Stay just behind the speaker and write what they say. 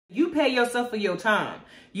You pay yourself for your time.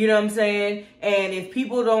 You know what I'm saying? And if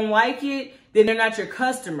people don't like it, then they're not your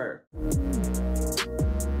customer.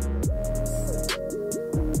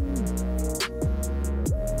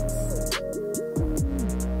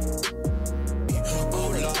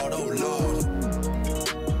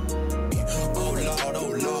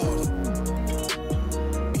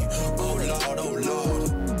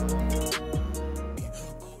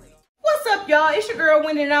 What's up, y'all? It's your girl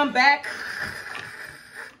Wendi and I'm back.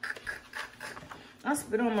 I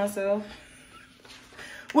spit on myself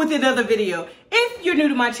with another video. If you're new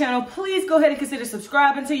to my channel, please go ahead and consider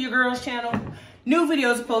subscribing to your girl's channel. New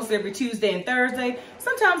videos are posted every Tuesday and Thursday,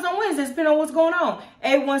 sometimes on Wednesdays, depending on what's going on.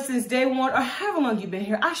 A1 since day one, or however long you've been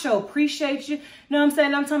here. I sure appreciate you. Know what I'm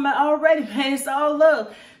saying? I'm talking about already, man. It's all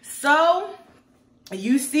love. So,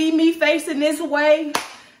 you see me facing this way.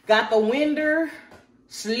 Got the winder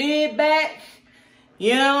slid back.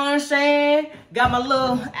 You know what I'm saying? Got my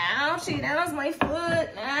little, ouchie, that was my foot,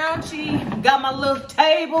 ouchie. Got my little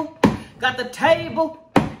table, got the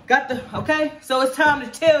table, got the, okay? So it's time to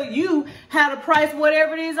tell you how to price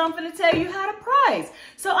whatever it is I'm gonna tell you how to price.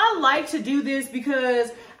 So I like to do this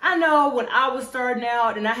because I know when I was starting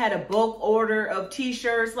out and I had a bulk order of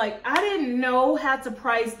t-shirts, like I didn't know how to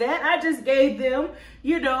price that. I just gave them,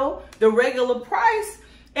 you know, the regular price.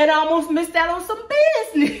 And I almost missed out on some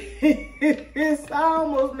business. I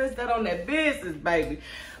almost missed out on that business, baby.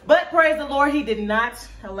 But praise the Lord, he did not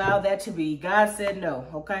allow that to be. God said no,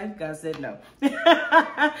 okay? God said no.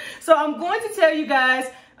 So I'm going to tell you guys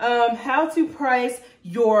how to price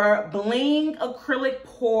your Bling acrylic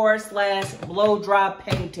pour / blow dry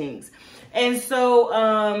paintings. And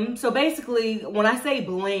so, so basically, when I say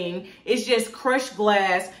bling, it's just crushed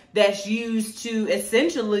glass that's used to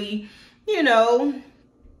essentially, you know,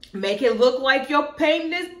 make it look like your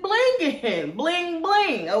paint is blinging. Bling,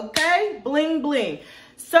 bling, okay? Bling, bling.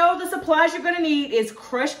 So the supplies you're gonna need is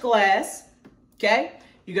crushed glass, okay?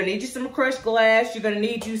 You're gonna need you some crushed glass. You're gonna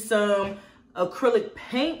need you some acrylic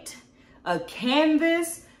paint, a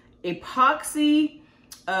canvas, epoxy,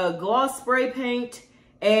 gloss spray paint,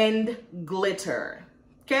 and glitter,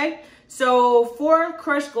 okay? So for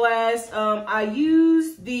crushed glass, I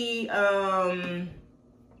use the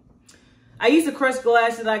crushed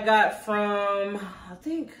glass that I got from, I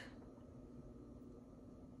think,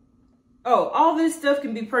 oh, all this stuff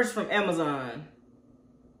can be purchased from Amazon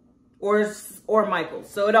or Michael's.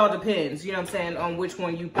 So it all depends, you know what I'm saying, on which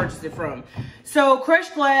one you purchase it from. So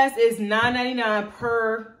crushed glass is $9.99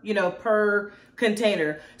 per, you know, per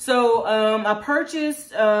container. So I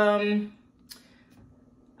purchased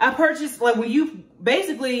like when you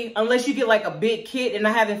basically, unless you get like a big kit, and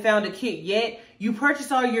I haven't found a kit yet, you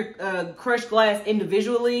purchase all your crushed glass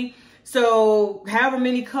individually. So however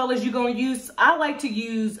many colors you're gonna use, I like to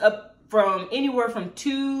use up from anywhere from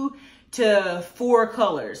 2 to 4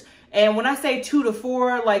 colors. And when I say 2 to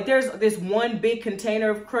 4, like there's this one big container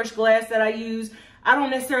of crushed glass that I use. I don't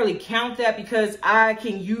necessarily count that because I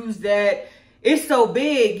can use that. It's so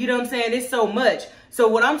big, you know what I'm saying? It's so much. So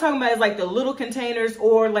what I'm talking about is like the little containers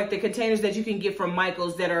or like the containers that you can get from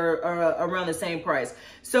Michael's that are around the same price.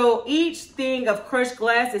 So each thing of crushed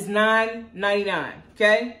glass is $9.99,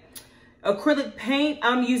 okay? Acrylic paint,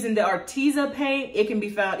 I'm using the Arteza paint. It can be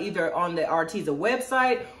found either on the Arteza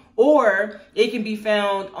website or it can be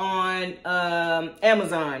found on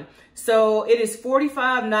Amazon. So it is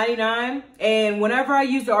 $45.99. And whenever I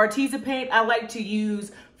use the Arteza paint, I like to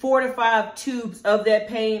use 4 to 5 tubes of that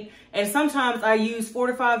paint. And sometimes I use 4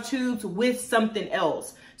 to 5 tubes with something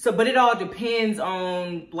else. So, but it all depends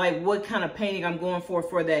on like what kind of painting I'm going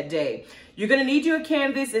for that day. You're gonna need your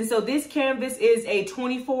canvas. And so this canvas is a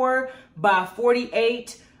 24 by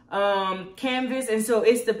 48 canvas. And so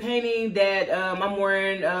it's the painting that I'm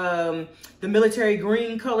wearing the military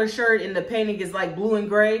green color shirt, and the painting is like blue and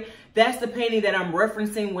gray. That's the painting that I'm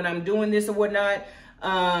referencing when I'm doing this or whatnot.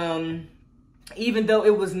 Even though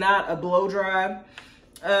it was not a blow dry.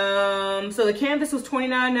 So the canvas was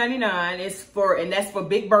 $29.99. It's for, and that's for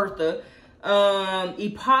Big Bertha.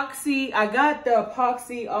 Epoxy, I got the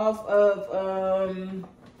epoxy off of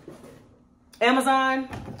Amazon,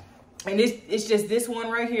 and it's just this one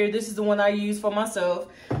right here. This is the one I use for myself.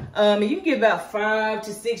 And you can get about 5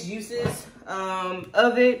 to 6 uses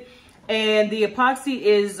of it. And the epoxy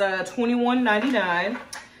is $21.99.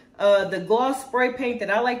 The gloss spray paint that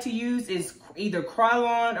I like to use is either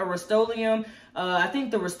Krylon or Rust-Oleum. I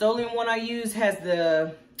think the Rust-Oleum one I use has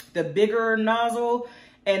the bigger nozzle,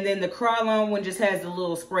 and then the Krylon one just has the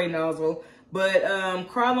little spray nozzle. But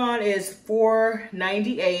Krylon is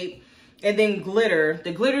 $4.98. And then glitter.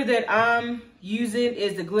 The glitter that I'm using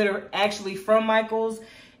is the glitter actually from Michael's.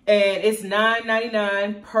 and it's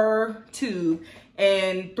 $9.99 per tube.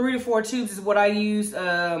 And 3 to 4 tubes is what I use,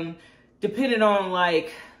 depending on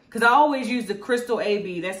like, cause I always use the crystal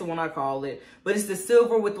AB. That's the one I call it, but it's the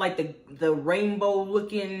silver with like the rainbow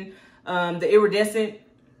looking, the iridescent.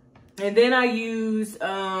 And then I use,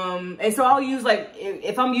 and so I'll use like,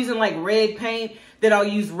 if I'm using like red paint, then I'll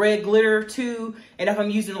use red glitter too. And if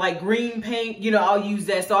I'm using like green paint, you know, I'll use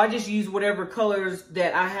that. So I just use whatever colors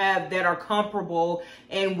that I have that are comparable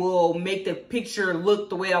and will make the picture look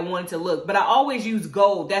the way I want it to look. But I always use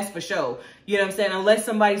gold, that's for sure. You know what I'm saying? Unless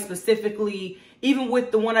somebody specifically, even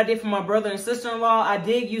with the one I did for my brother and sister-in-law, I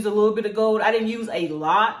did use a little bit of gold. I didn't use a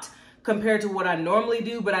lot compared to what I normally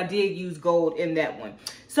do, but I did use gold in that one.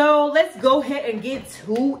 So let's go ahead and get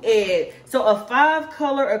to it. So a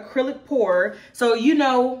 5-color acrylic pour. So you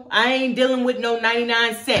know, I ain't dealing with no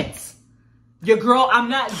 99 cents. Your girl, I'm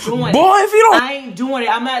not doing it. Boy, if you don't. I ain't doing it.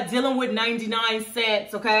 I'm not dealing with 99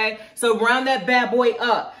 cents, okay? So round that bad boy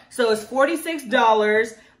up. So it's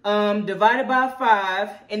 $46 divided by 5,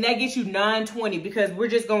 and that gets you $9.20 because we're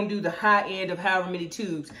just gonna do the high end of however many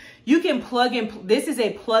tubes. You can plug in, this is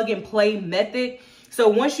a plug and play method. So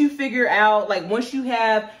once you figure out, like once you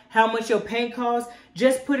have how much your paint costs,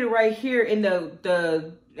 just put it right here in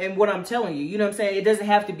in what I'm telling you. You know what I'm saying? It doesn't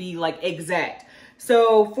have to be like exact.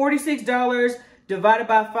 So $46 divided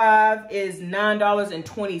by 5 is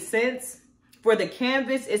 $9.20. For the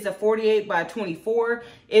canvas, it's a 48 by 24.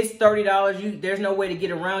 It's $30. There's no way to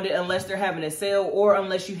get around it unless they're having a sale or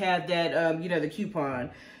unless you have that, you know, the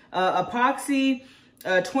coupon. Epoxy,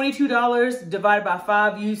 $22 divided by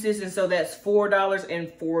 5 uses, and so that's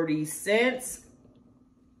 $4.40.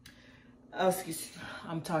 Oh, excuse me,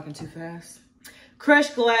 I'm talking too fast.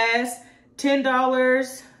 Crushed glass,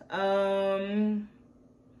 $10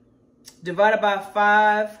 divided by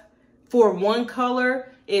 5 for one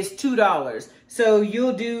color is $2. So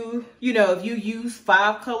you'll do, you know, if you use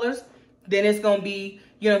 5 colors, then it's gonna be,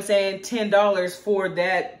 you know what I'm saying, $10 for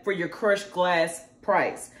that, for your crushed glass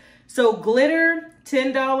price. So glitter,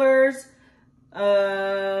 $10,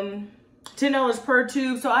 $10 per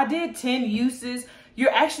tube. So I did 10 uses.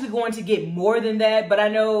 You're actually going to get more than that, but I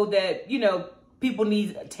know that, you know, people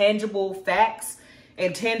need tangible facts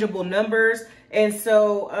and tangible numbers. And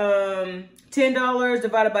so $10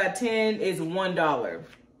 divided by 10 is $1.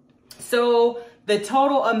 So the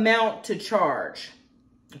total amount to charge,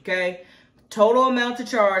 okay? Total amount to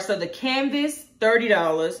charge. So the canvas,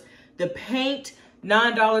 $30. The paint,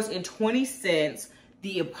 $9.20.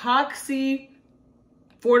 The epoxy,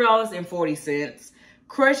 $4.40.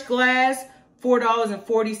 Crushed glass,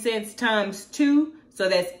 $4.40 times 2, so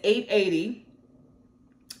that's $8.80.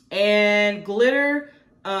 And glitter,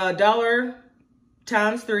 $1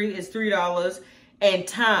 times 3 is $3. And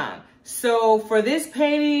time. So for this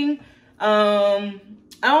painting, I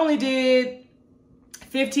only did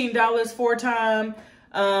 $15 for time,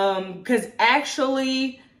 because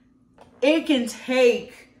actually it can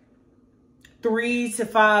take 3 to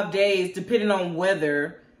 5 days, depending on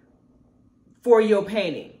weather, for your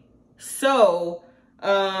painting. So,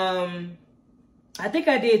 I think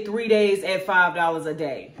I did 3 days at $5 a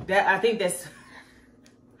day. I think that's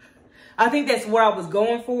what I was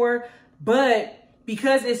going for. But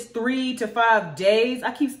because it's 3 to 5 days,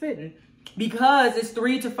 I keep spitting. Because it's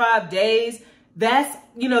 3 to 5 days, that's,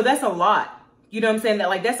 you know, that's a lot. You know what I'm saying?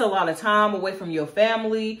 That's a lot of time away from your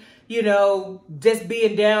family. You know, just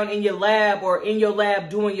being down in your lab or in your lab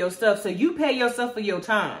doing your stuff. So you pay yourself for your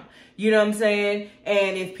time. You know what I'm saying?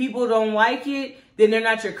 And if people don't like it, then they're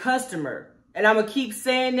not your customer. And I'm going to keep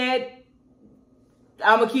saying that.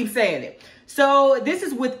 I'm going to keep saying it. So this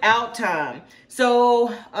is without time.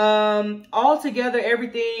 So altogether,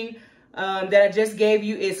 everything that I just gave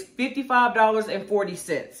you is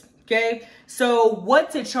 $55.40. Okay. So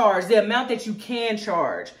what to charge, the amount that you can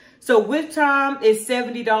charge. So with time is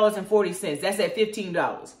 $70.40. That's at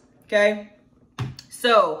 $15. Okay.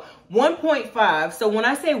 So 1.5. So when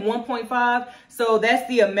I say 1.5, so that's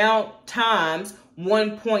the amount times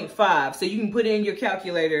 1.5. So you can put it in your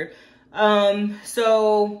calculator. That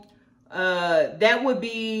would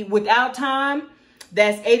be without time,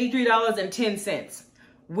 that's $83.10.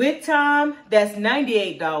 With time, that's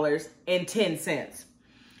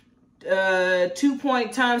 $98.10. 2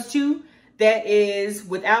 point times 2, that is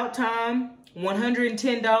without time,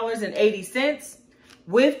 $110.80.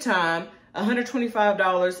 With time,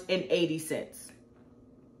 $125.80.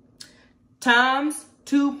 Times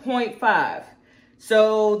 2.5.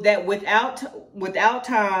 So that without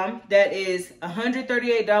time, that is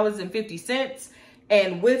 $138.50,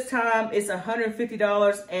 and with time it's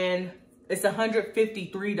 $150 and it's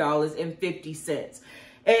 $153.50.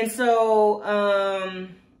 And so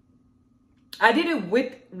I did it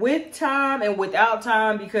with time and without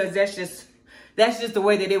time because that's just the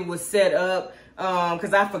way that it was set up.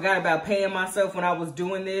 Because I forgot about paying myself when I was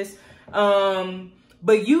doing this.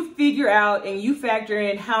 But you figure out and you factor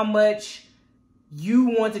in how much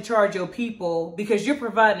you want to charge your people because you're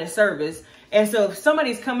providing a service. And so if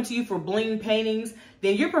somebody's coming to you for bling paintings,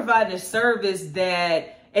 then you're providing a service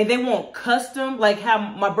that, and they want custom, like how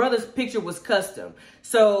my brother's picture was custom.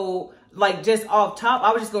 So like just off top,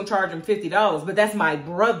 I was just going to charge him $50, but that's my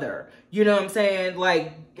brother. You know what I'm saying?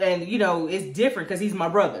 Like, and you know, it's different because he's my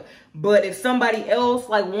brother. But if somebody else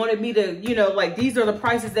like wanted me to, you know, like these are the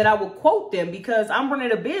prices that I would quote them because I'm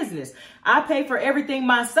running a business. I pay for everything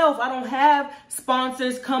myself. I don't have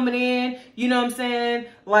sponsors coming in. You know what I'm saying?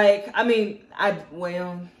 Like, I mean,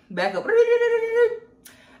 back up.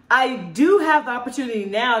 I do have the opportunity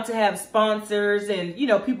now to have sponsors and, you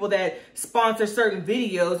know, people that sponsor certain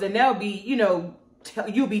videos, and that'll be, you know,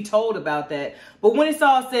 you'll be told about that. But when it's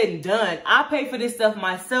all said and done, I pay for this stuff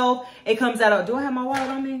myself. It comes out of, do I have my wallet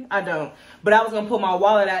on me? I don't. But I was going to pull my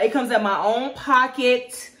wallet out. It comes out of my own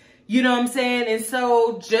pocket. You know what I'm saying? And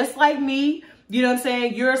so just like me, you know what I'm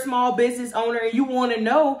saying? You're a small business owner and you want to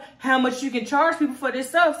know how much you can charge people for this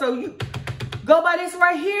stuff. So you go buy this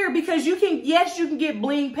right here because you can, yes, you can get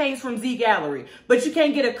bling paints from Z Gallery, but you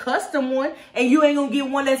can't get a custom one and you ain't gonna get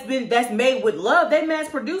one that's made with love. They mass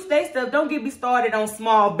produce their stuff. Don't get me started on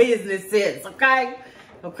small businesses, okay?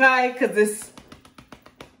 Okay, because this,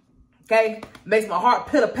 okay, makes my heart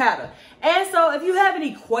pitter patter. And so if you have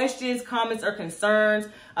any questions, comments, or concerns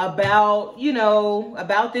about, you know,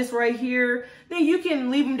 about this right here, then you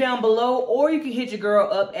can leave them down below, or you can hit your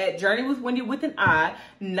girl up at journeywithwendi with an I,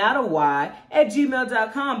 not a Y, at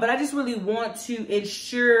gmail.com. But I just really want to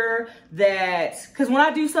ensure that, because when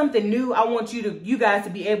I do something new, I want you guys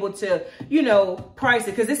to be able to, you know, price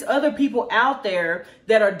it. Because there's other people out there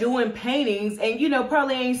that are doing paintings and, you know,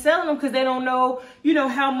 probably ain't selling them because they don't know, you know,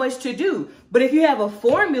 how much to do. But if you have a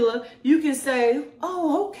formula, you can say,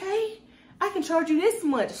 oh, okay, I can charge you this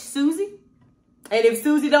much, Susie. And if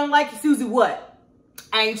Susie don't like it, Susie what?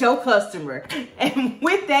 Ain't your customer. And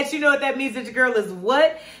with that, you know what that means, that your girl is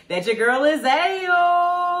what? That your girl is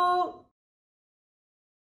Ayo.